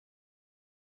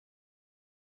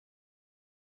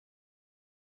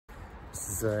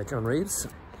This is John Reeves.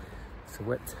 It's a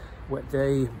wet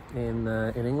day in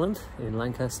England, in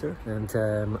Lancaster, and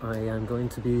I am going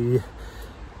to be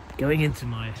going into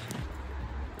my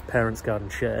parents' garden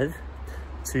shed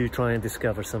to try and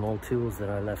discover some old tools that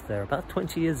I left there about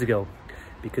 20 years ago,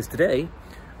 because today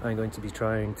I'm going to be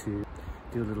trying to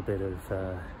do a little bit of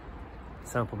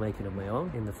sample making of my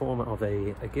own in the form of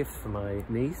a gift for my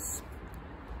niece,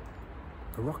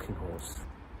 a rocking horse.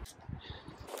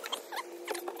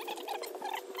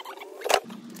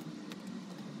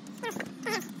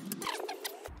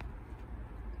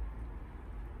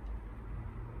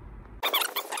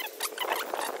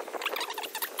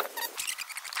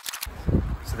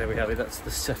 So there we have it, that's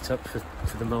the setup for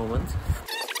the moment.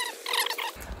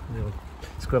 Little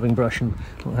scrubbing brush and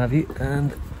what have you,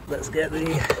 and let's get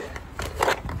the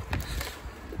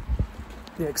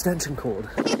extension cord.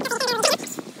 So this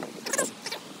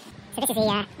is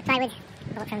the plywood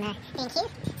bought from B&Q, so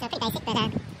pretty basic but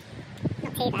not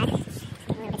too bad. It's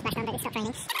getting a little bit splashed on but it stopped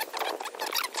raining.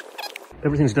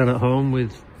 Everything's done at home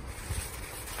with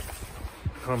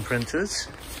home printers.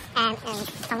 And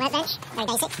on workbench, very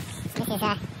basic.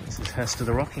 This is Hestur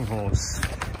the rocking horse,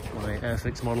 my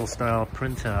Airfix model style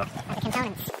printout. The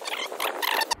components.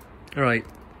 Alright,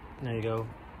 there you go.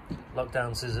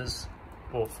 Lockdown scissors,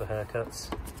 bought for haircuts.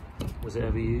 Was it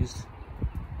ever used?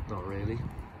 Not really.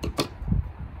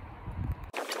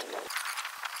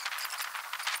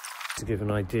 To give an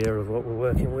idea of what we're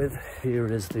working with, here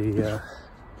is the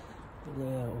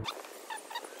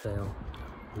tail,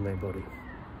 the main body.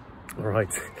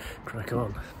 Alright, crack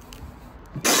on.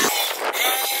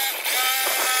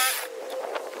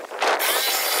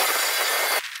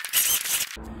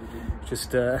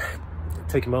 Just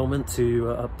take a moment to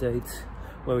update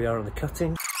where we are on the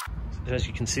cutting. As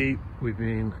you can see, we've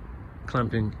been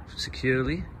clamping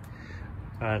securely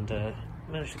and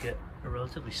managed to get a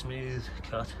relatively smooth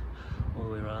cut all the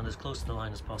way around, as close to the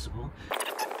line as possible.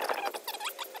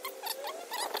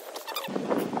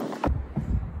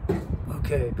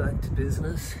 Okay, back to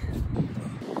business.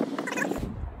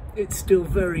 It's still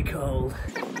very cold.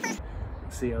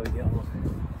 Let's see how we get on.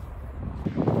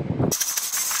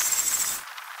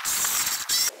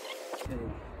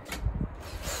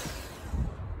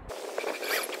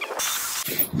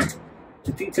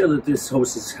 The detail of this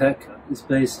horse's haircut is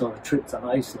based on a trip to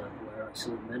Iceland, where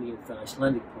actually many of the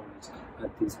Icelandic ponies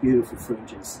had these beautiful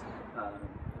fringes and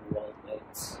wild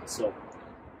manes. So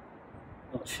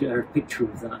I'll share a picture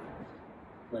of that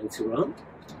later on.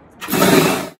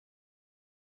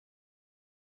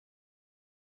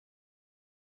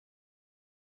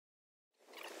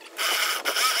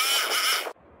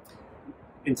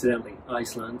 Incidentally,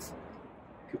 Iceland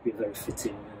could be a very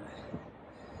fitting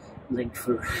link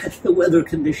for the weather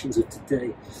conditions of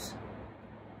today.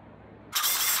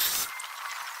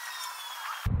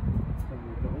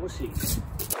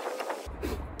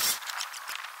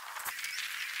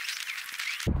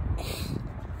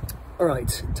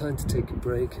 Alright, time to take a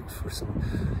break for some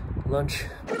lunch.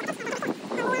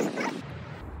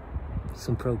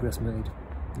 Some progress made,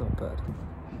 not bad.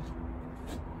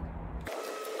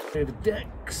 Here are the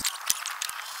decks.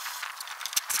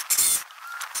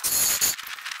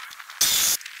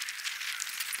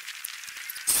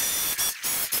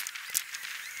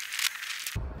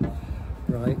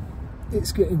 Right,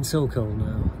 it's getting so cold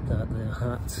now that the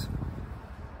hat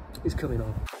is coming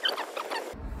on.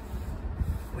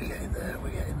 We're getting there, we're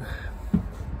getting there.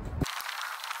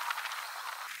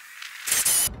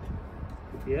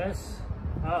 Yes?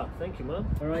 Ah, thank you, Mum.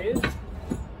 How are you?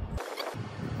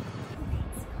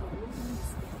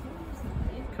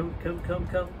 Come.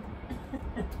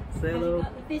 Say hello.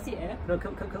 The visitor. No,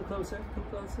 come closer, come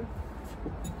closer.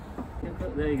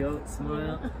 There you go,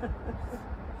 smile.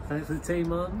 Thanks for the tea,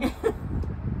 Mum.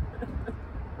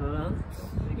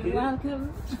 You're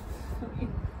welcome.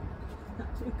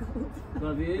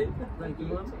 Love you. Thank you,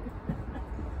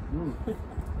 Mum.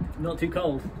 Not too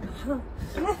cold.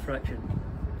 Fraction.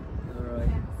 Alright.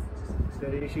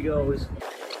 Steady as she goes.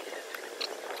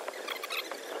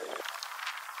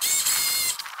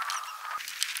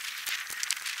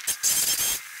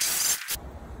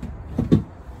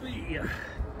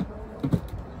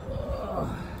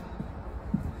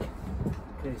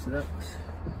 Okay, so that's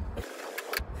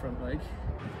front leg.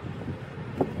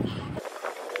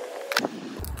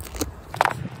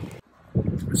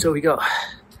 So we got a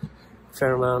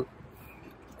fair amount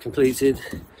completed,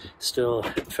 still a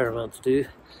fair amount to do.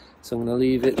 So I'm going to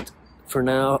leave it for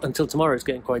now until tomorrow. It's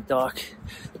getting quite dark.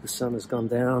 The sun has gone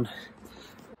down.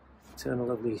 Turn a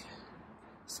lovely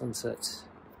sunset.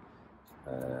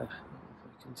 If I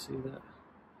can see that.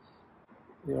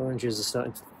 The oranges are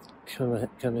starting to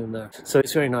come in there. So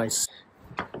it's very nice.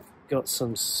 Got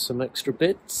some extra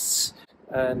bits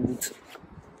and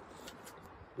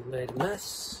we made a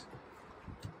mess.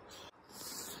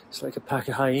 It's like a pack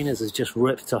of hyenas has just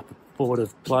ripped up a board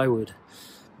of plywood,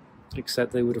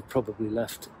 except they would have probably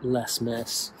left less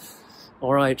mess.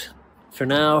 All right, for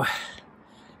now,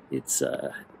 it's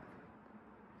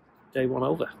day one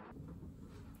over.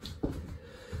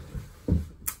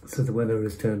 So the weather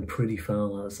has turned pretty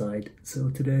foul outside. So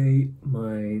today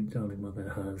my darling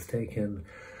mother has taken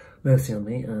mercy on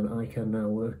me and I can now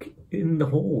work in the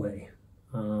hallway.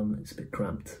 It's a bit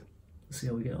cramped. Let's see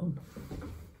how we get on.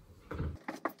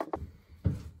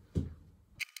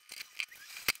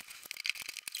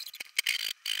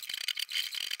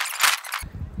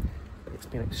 It's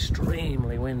been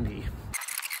extremely windy.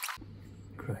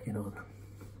 Cracking on.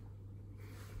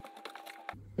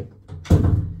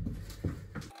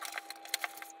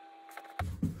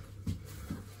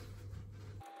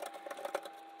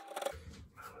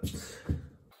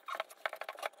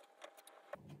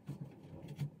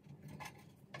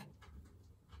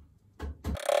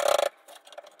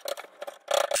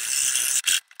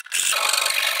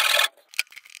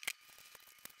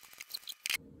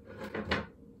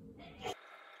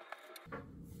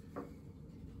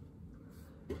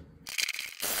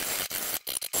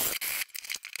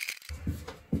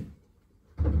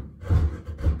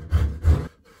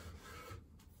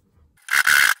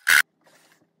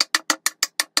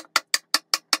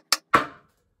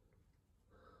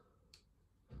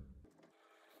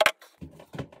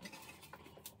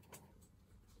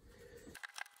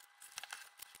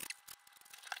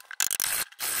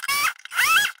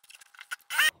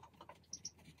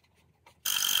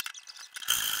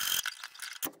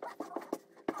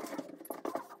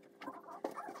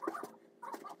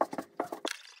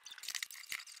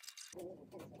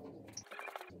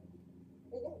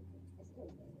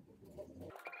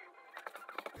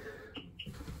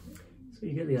 So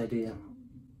you get the idea,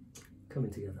 coming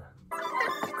together.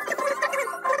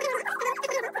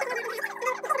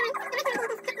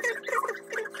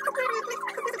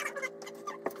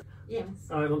 Yes.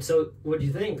 Alright Mum, so what do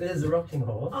you think? There's the rocking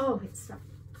horse. Oh, it's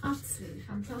absolutely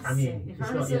fantastic. I mean, if it's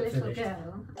I not was a yet little finished.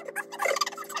 girl.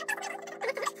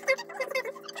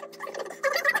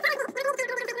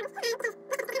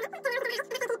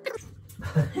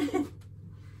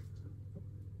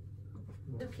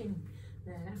 Looking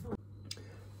there.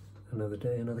 Another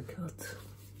day, another cut.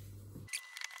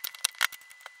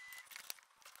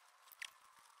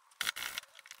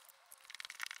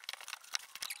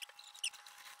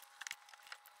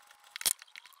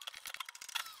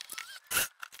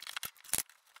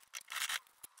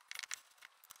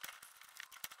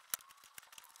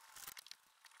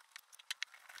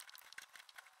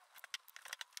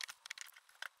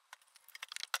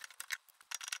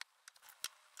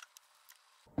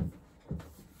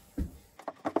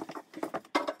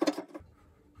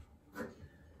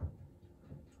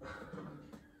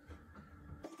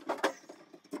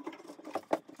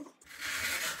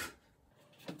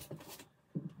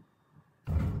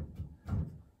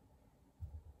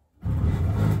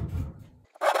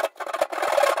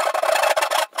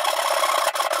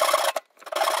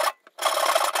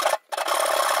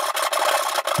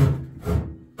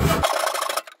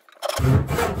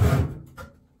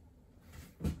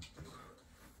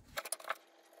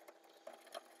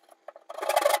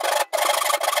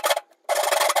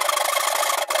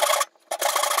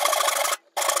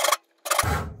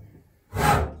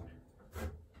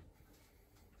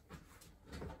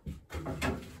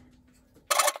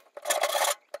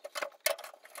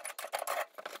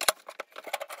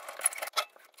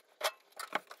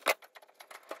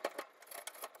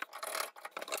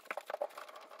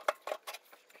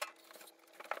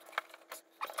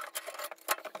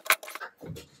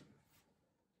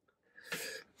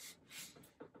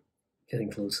 Getting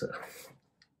closer.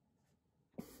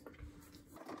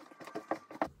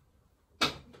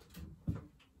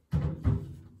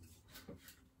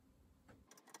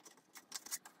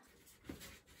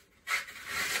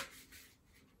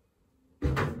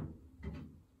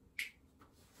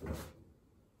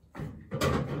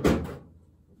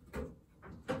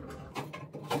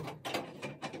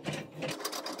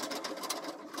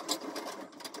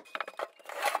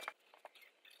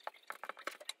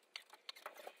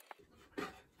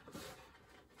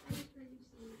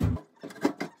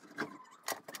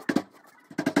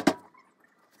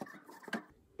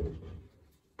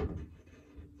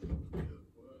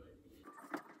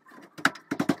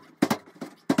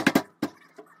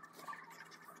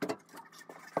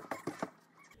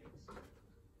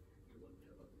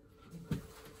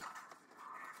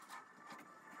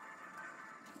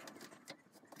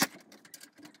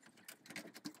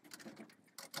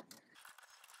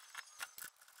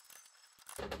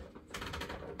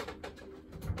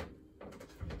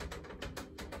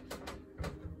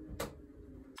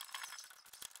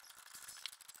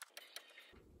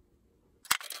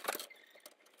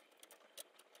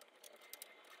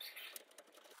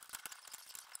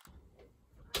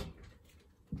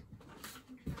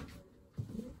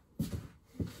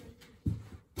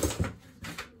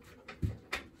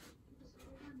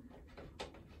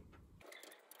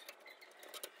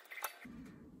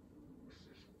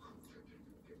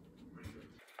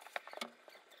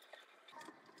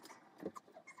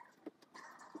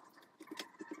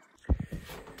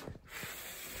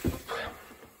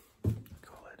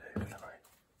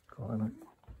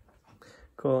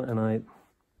 Call it a night.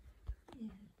 Yeah,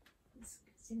 it's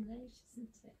getting late, isn't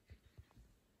it?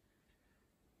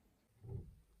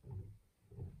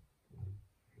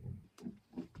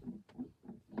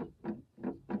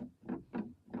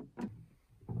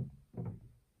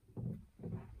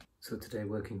 So today,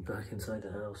 working back inside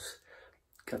the house,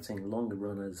 cutting longer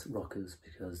runners, rockers,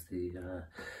 because the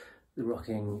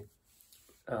rocking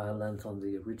length on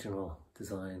the original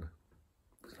design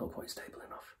was not quite stable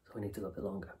enough, so we need to go a bit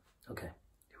longer. Okay,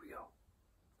 here we go.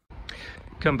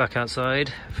 Come back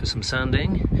outside for some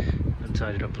sanding and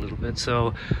tied it up a little bit.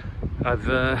 So I've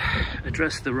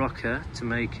addressed the rocker to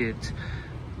make it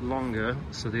longer,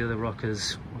 so the other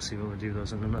rockers, we'll see what we'll do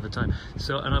those in another time.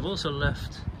 So, and I've also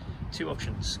left two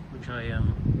options, which I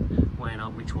am weighing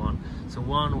up which one. So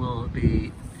one will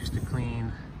be just a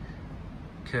clean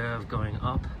curve going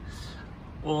up,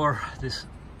 or this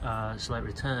slight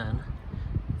return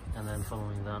and then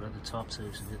following that at the top, so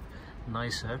it's a bit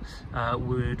nicer,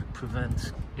 would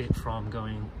prevent it from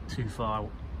going too far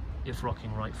if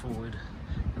rocking right forward,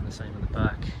 and the same at the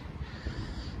back.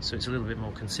 So it's a little bit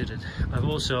more considered. I've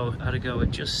also had a go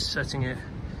at just setting it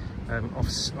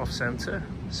off center,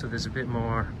 so there's a bit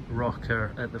more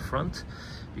rocker at the front,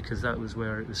 because that was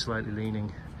where it was slightly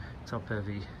leaning top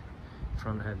heavy,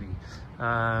 front heavy.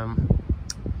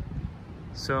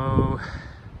 So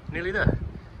nearly there,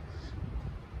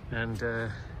 and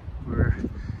we're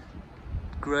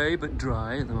grey but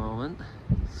dry at the moment,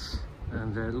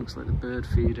 and it looks like the bird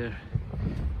feeder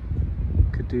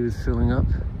could do with filling up.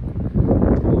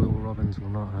 Poor little robins will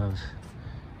not have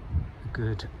a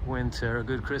good winter, a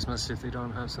good Christmas if they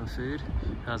don't have some food.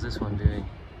 How's this one doing?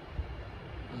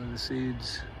 Are the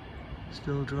seeds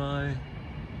still dry?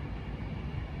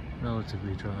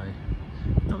 Relatively dry.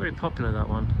 Not very popular, that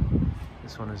one.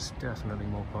 This one is definitely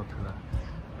more popular.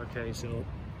 Okay, so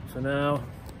for now,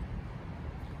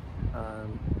 I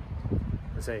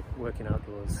say working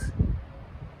outdoors,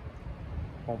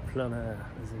 en plein air,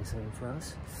 as they say in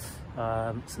France.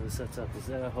 So the setup is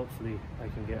there. Hopefully I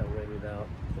can get away without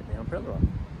putting the umbrella on,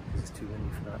 because it's too windy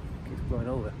for that. It keeps blowing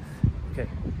over. Okay,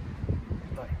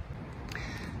 bye.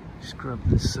 Scrub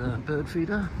this bird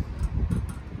feeder.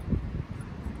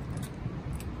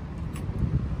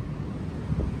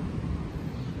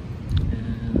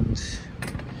 And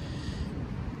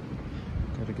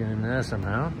gotta get in there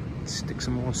somehow. Stick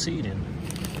some more seed in.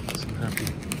 Some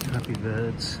happy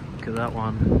birds. Look at that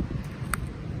one.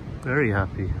 Very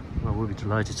happy. Well, we'll be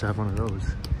delighted to have one of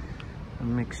those. A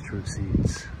mixture of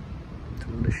seeds.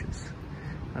 Delicious.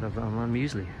 Out of my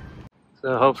muesli.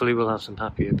 So hopefully we'll have some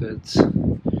happier birds.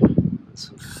 And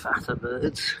some fatter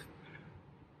birds.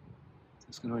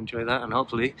 Just going to enjoy that, and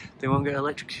hopefully they won't get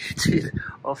electrocuted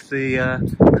off the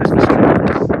Christmas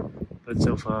tree. But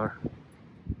so far,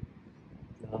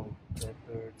 no dead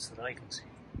birds that I can see.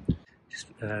 Just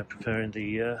preparing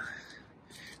the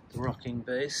rocking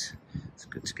base. It's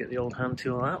good to get the old hand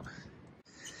tool out.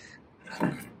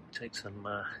 Take some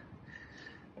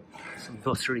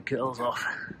buttery curls off.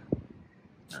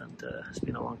 And it's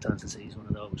been a long time since I used one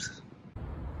of those.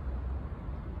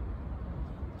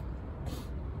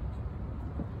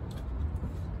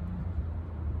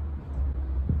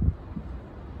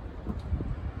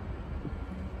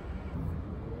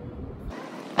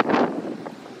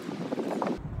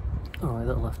 Alright,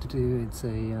 that'll have to do. It's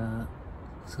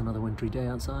another wintry day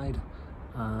outside,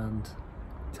 and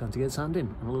time to get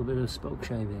sanding and a little bit of spoke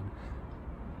shaving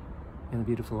in the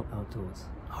beautiful outdoors.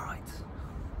 Alright.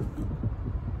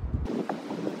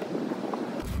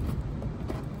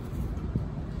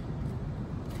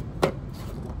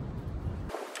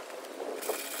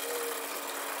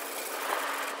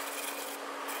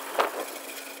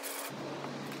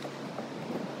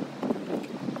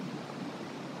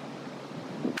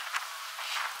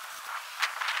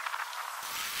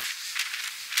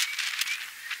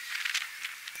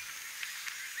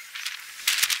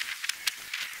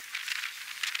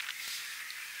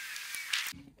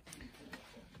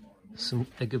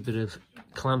 A good bit of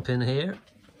clamp in here.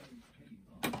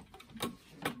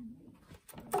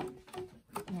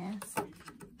 Yes.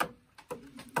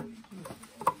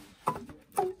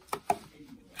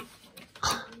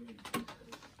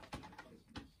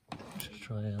 Just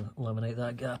try and laminate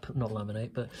that gap. Not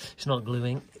laminate, but it's not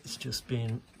gluing. It's just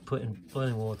being put in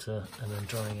boiling water and then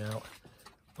drying out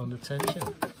under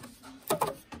tension.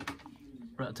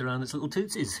 Wrapped around its little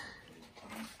tootsies.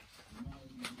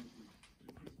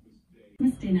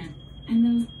 Dinner and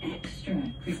those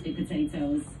extra crispy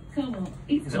potatoes. Co-op,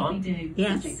 it's what we do.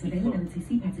 Yes. Subject to availability,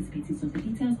 see participating for the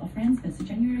details. Offer ends 1st of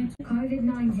January.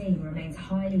 COVID-19 remains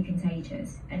highly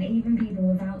contagious, and even people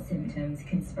without symptoms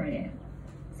can spread it.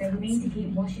 So we need to keep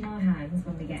washing our hands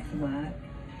when we get to work,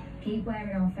 keep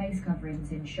wearing our face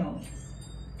coverings in shops,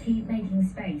 keep making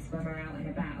space when we're out and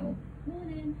about.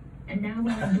 Morning. And now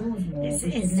we're indoors more.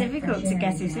 It's difficult to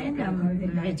get it in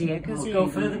on video because Go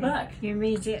further back. you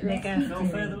immediately go. Go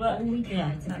further back. All we can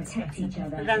Yeah, to that's protect each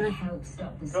other But then and help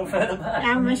stop the Go spread. further back.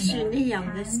 How much you need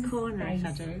on this corner if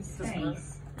I do?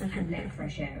 Space and let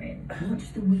fresh air in.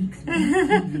 Watch the week's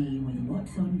TV with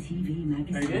What's on TV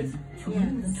magazine. Very good. For all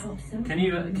the top selling Can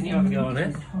you have a go on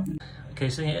it? Okay,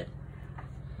 sing it.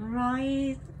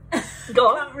 Ride.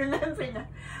 Go on. Remember now.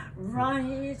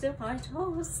 Ride a white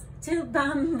horse to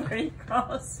Banbury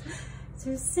Cross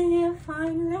to see a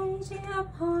fine lady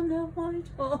upon a white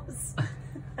horse.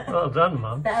 Well done,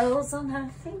 Mum. Bells on her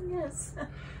fingers.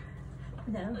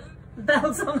 No.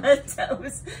 Bells on her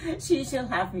toes. She shall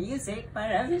have music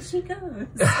wherever she goes.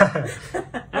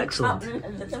 Excellent. I can't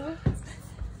remember the words.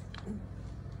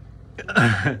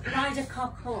 Ride a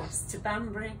cock horse to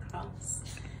Banbury Cross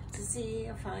to see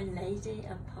a fine lady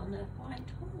upon a white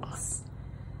horse.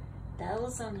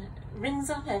 Bells on her, rings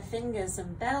on her fingers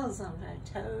and bells on her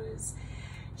toes.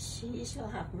 She shall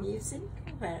have music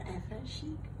wherever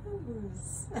she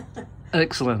goes.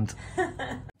 Excellent.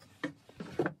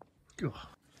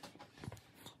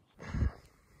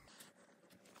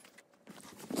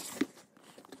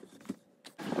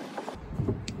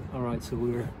 Alright, so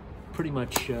we're pretty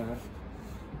much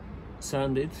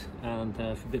sanded and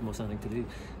a bit more sanding to do,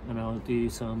 and I'll do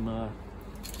some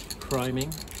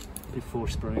priming before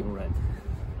spraying red.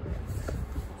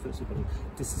 First we're going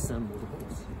to disassemble the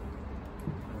horse.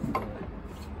 And,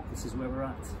 this is where we're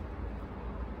at.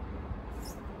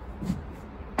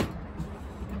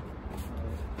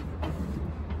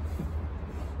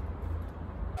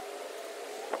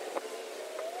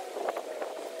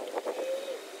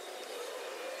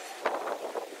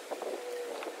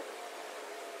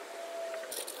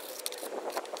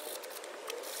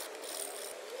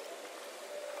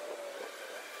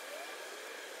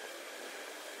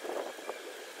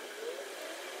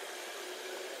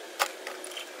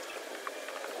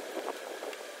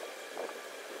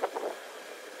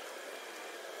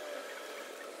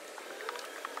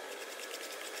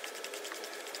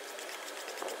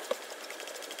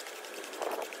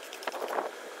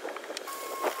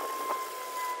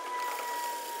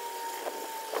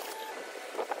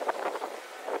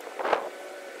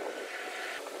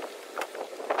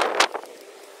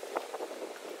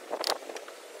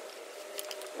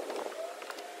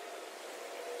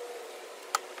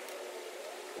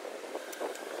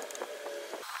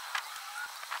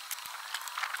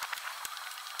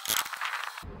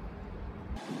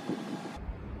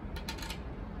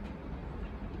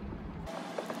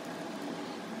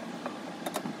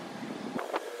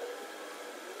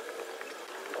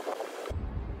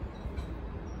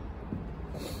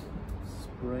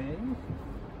 Spraying.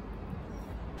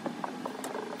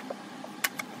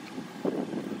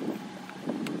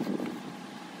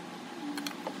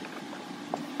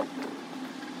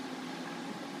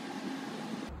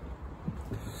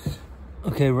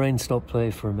 Okay, rain stopped play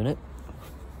for a minute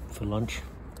for lunch,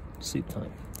 soup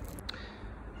time.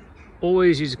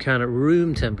 Always use a can at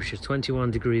room temperature,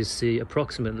 21 degrees C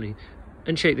approximately,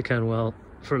 and shake the can well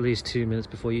for at least 2 minutes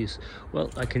before use. Well,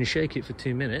 I can shake it for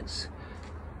 2 minutes,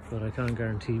 but I can't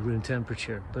guarantee room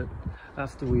temperature. But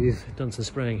after we've done some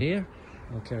spraying here,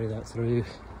 I'll carry that through.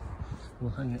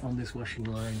 We'll hang it on this washing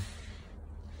line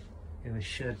in the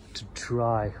shed to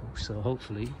dry, so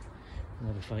hopefully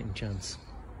we'll have a fighting chance.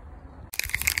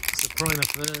 So primer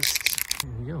first.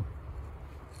 Here we go.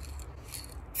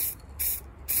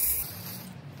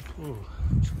 Oh,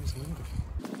 which one's longer?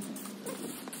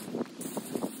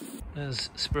 There's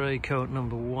spray coat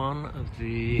number 1 of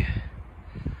the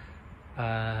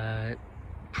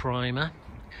primer.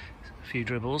 A few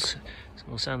dribbles. So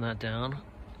we'll sand that down.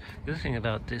 The other thing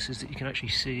about this is that you can actually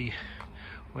see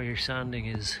where your sanding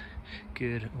is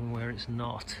good and where it's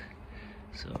not.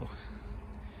 So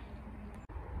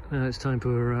now it's time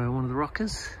for one of the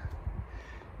rockers.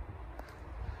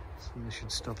 So this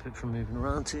should stop it from moving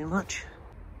around too much.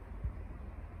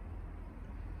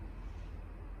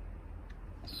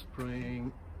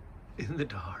 Spraying in the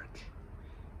dark,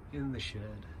 in the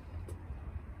shed.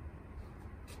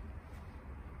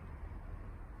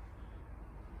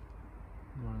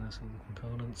 More or less all the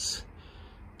components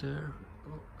there.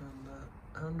 Oh, and that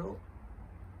handle.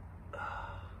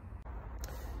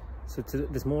 So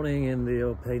this morning in the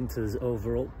old painter's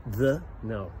overall,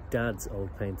 Dad's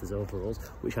old painter's overalls,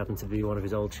 which happened to be one of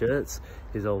his old shirts,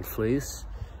 his old fleece,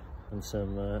 and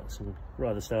some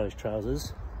rather stylish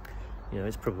trousers. You know,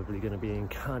 it's probably going to be in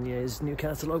Kanye's new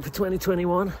catalogue for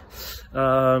 2021.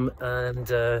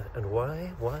 And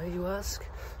why you ask?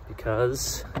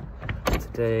 Because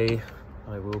today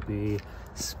I will be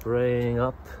spraying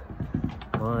up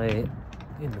my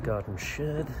in the garden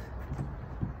shed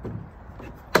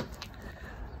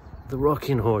the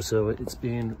rocking horse. So it's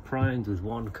been primed with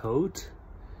one coat,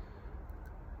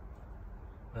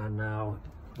 and now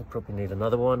I'll probably need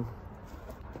another one,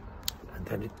 and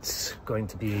then it's going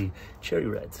to be cherry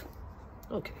red.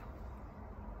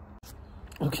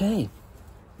 Okay,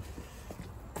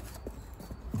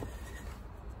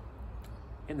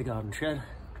 in the garden shed,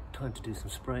 time to do some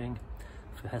spraying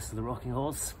for Hestur the rocking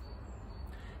horse.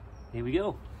 Here we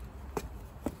go.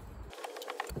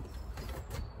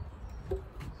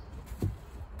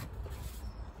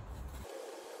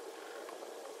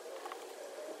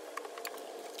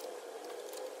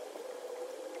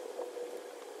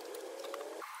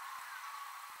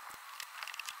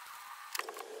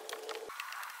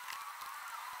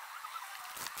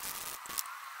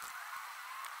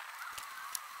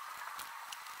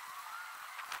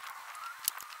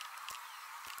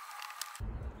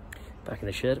 Back in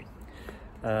the shed.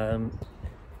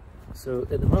 So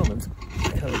at the moment, I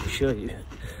can't really show you,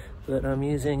 but I'm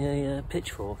using a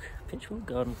pitchfork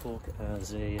garden fork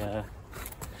as a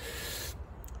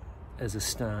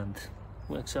stand.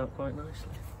 Works out quite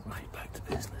nicely. Right, back to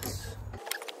business.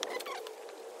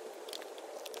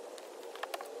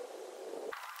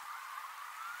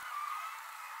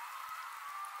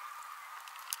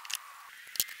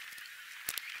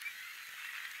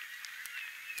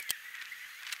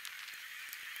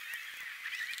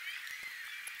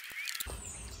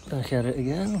 Back at it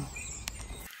again.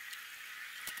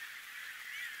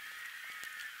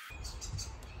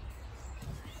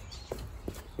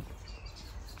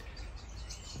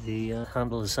 The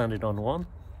handle is sanded on one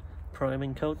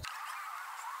priming coat.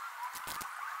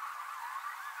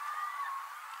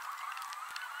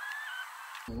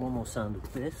 One more sand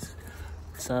of this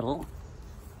saddle,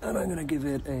 and I'm going to give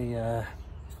it a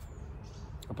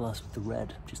blast with the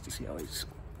red just to see how it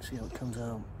comes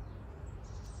out.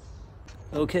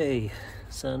 Okay,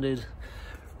 sanded,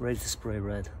 ready to spray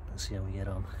red. Let's see how we get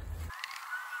on.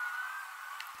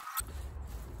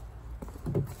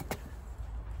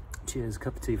 Cheers,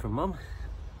 cup of tea from Mum.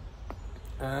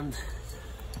 And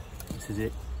this is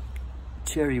it.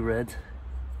 Cherry red.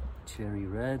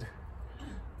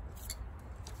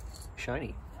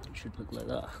 Shiny. It should look like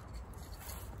that.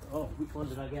 Oh, which one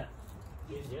did I get?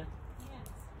 Yes, yeah?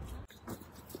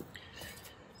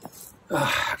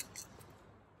 Yes.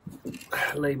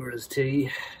 Labourer's tea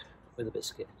with a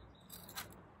biscuit.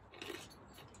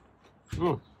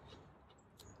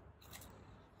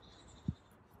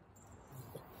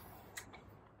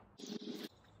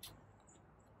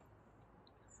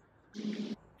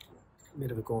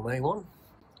 Bit of a gourmet one.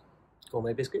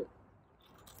 Gourmet biscuit.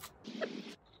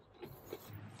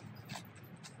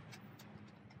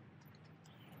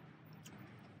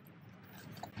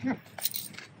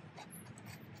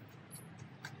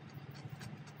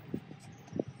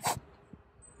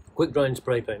 Quick drying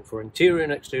spray paint for interior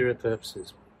and exterior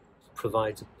purposes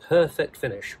provides a perfect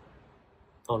finish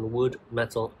on wood,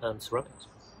 metal and ceramics.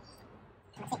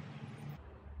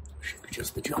 Should be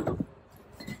just the job.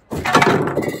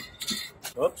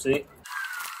 Oopsie.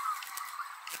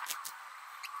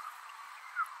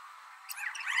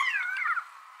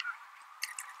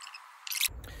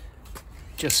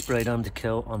 Just sprayed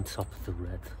underkill on top of the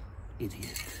red.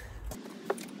 Idiot.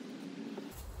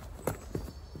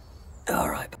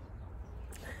 Alright.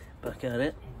 Back at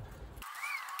it.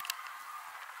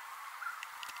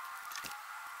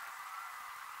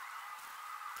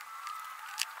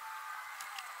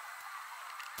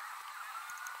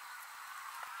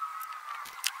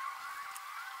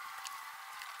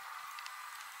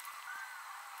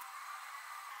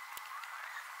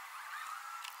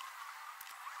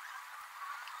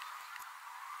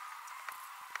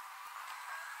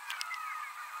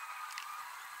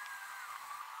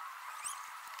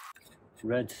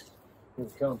 Red. Here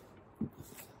we come.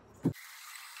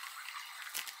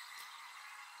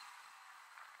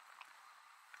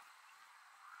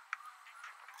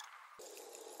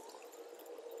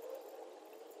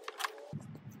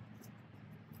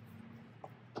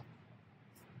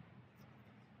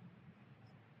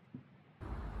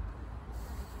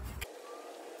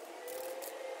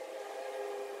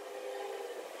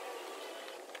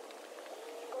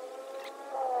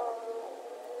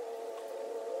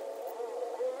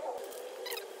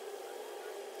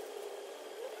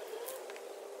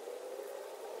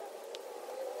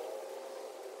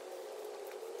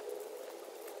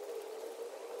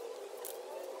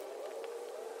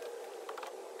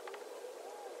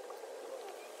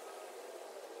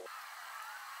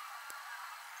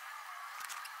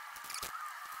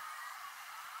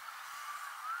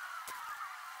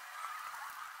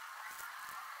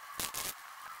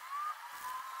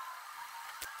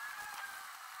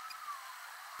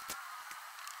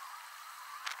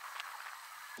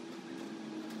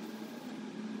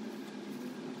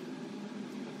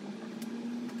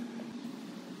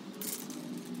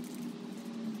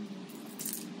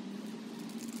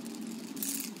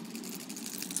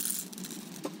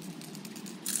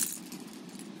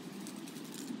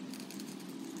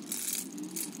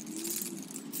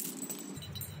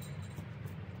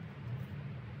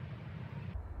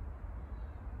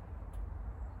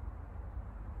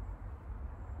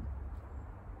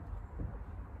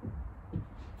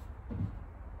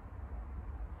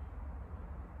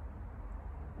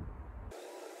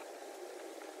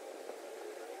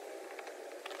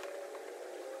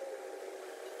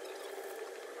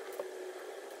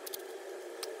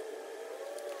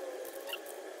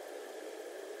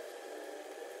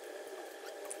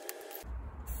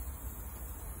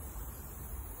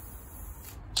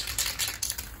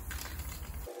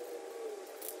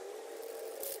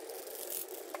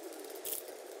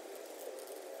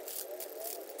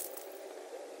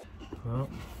 Well,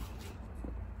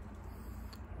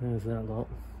 there's that lot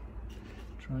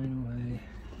drying away.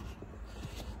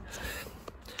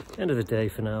 End of the day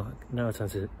for now. Now it's time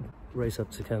to race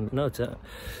up to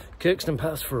Kirkstone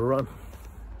Pass for a run.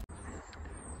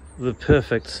 The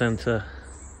perfect centre,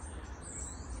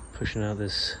 pushing out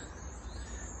this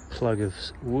plug of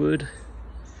wood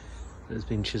that's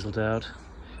been chiselled out,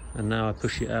 and now I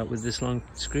push it out with this long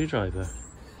screwdriver.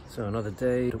 So another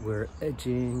day,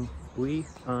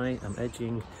 I am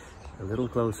edging a little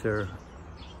closer,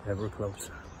 ever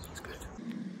closer. It's good.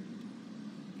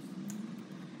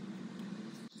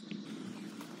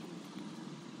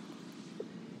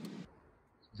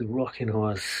 The Rocking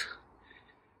Horse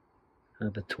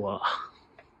Abattoir.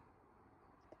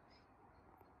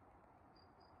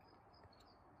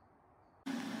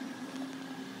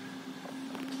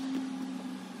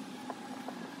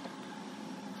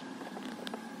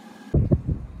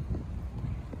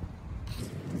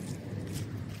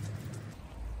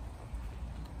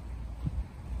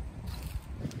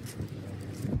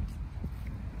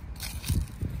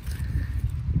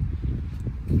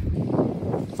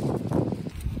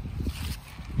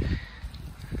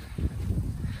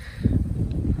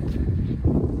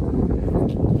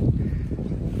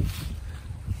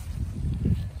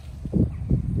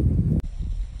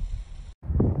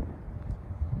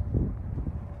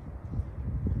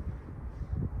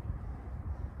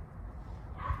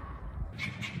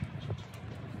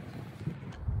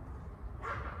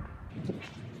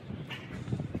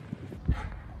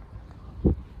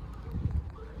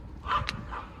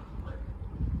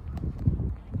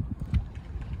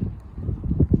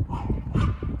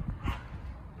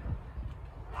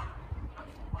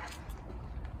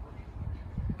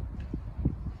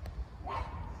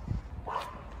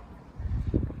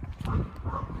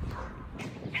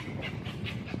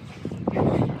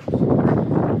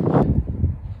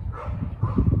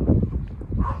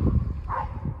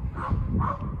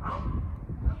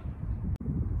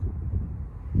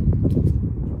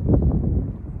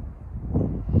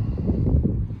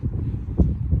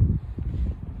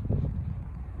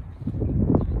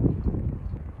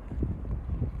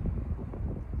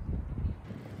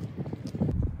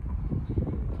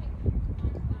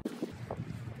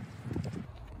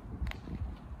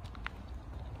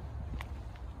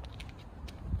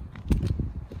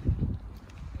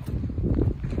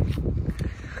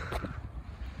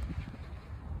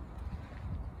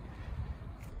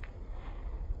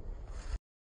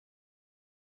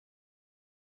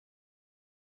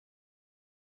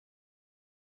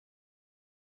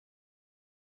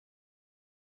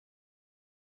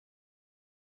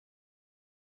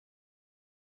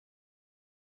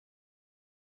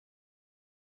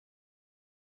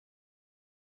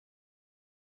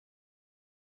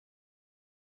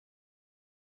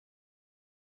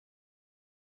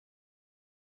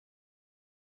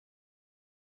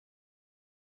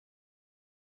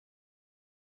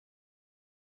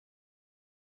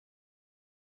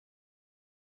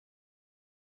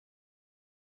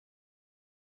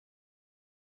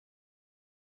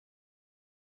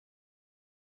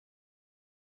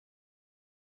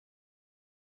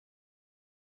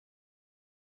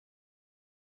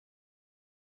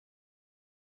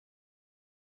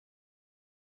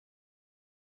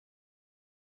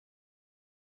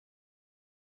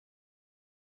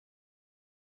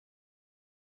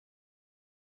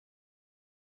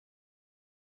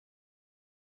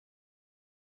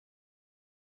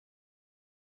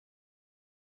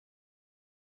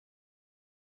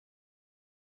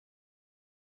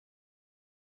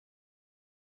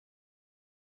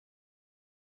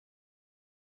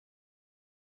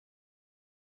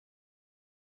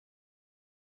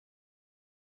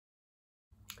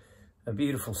 A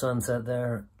beautiful sunset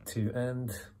there to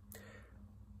end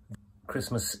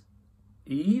Christmas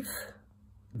Eve,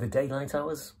 the daylight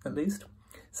hours at least.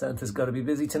 Santa's got to be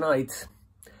busy tonight.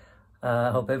 I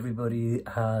hope everybody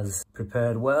has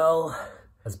prepared well,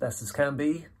 as best as can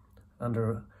be,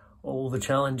 under all the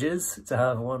challenges, to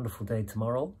have a wonderful day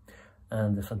tomorrow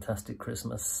and a fantastic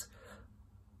Christmas.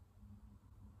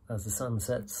 As the sun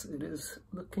sets, it is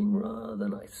looking rather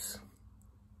nice.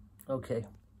 Okay,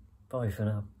 bye for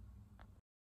now.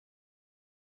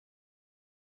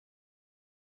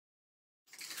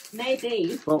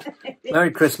 Maybe. Well,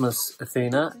 Merry Christmas,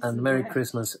 Athena, and Merry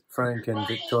Christmas, Frank and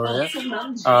Victoria.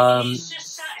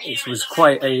 It was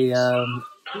quite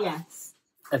Yes.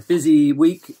 a busy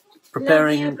week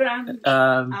preparing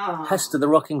Hestur the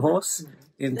rocking horse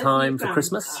in time for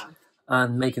Christmas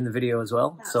and making the video as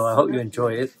well. So I hope you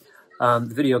enjoy it.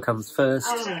 The video comes first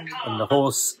and the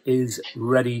horse is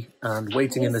ready and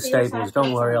waiting in the stables.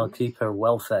 Don't worry, I'll keep her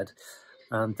well fed.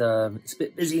 And it's a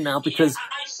bit busy now because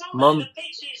Mum,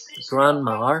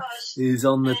 Grandma, is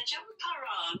on the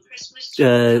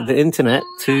internet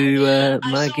to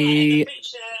Maggie,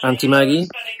 Auntie Maggie,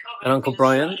 and Uncle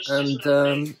Brian,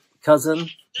 and cousin,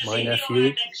 my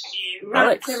nephew,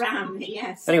 Alex.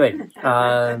 Anyway,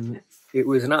 it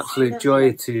was an absolute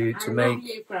joy to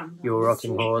make your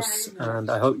rocking horse, and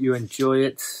I hope you enjoy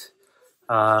it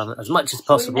as much as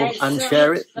possible and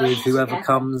share it with whoever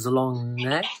comes along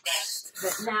next.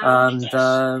 And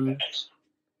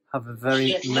have a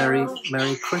very Merry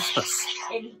Christmas.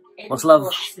 Lots of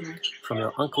love from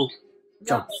your Uncle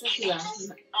John.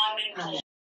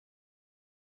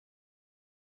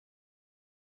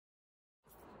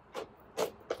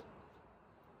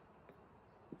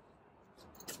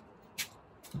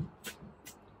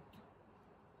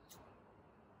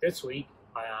 This week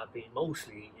I have been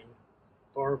mostly eating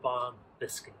bourbon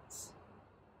biscuits.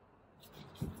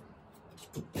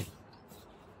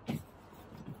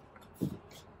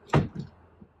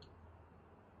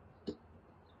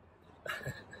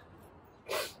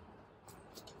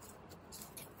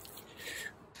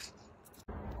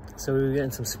 So we were getting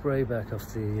some spray back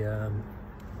off the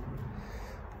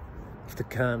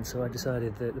can, so I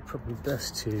decided that it's probably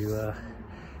best to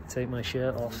take my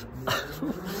shirt off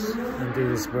and do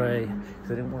the spray,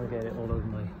 because I didn't want to get it all over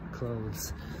my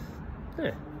clothes.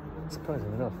 Yeah,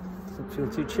 surprisingly enough, doesn't feel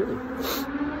too chilly.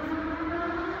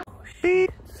 Oh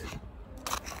shit.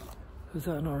 Was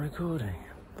that not recording?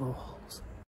 Balls.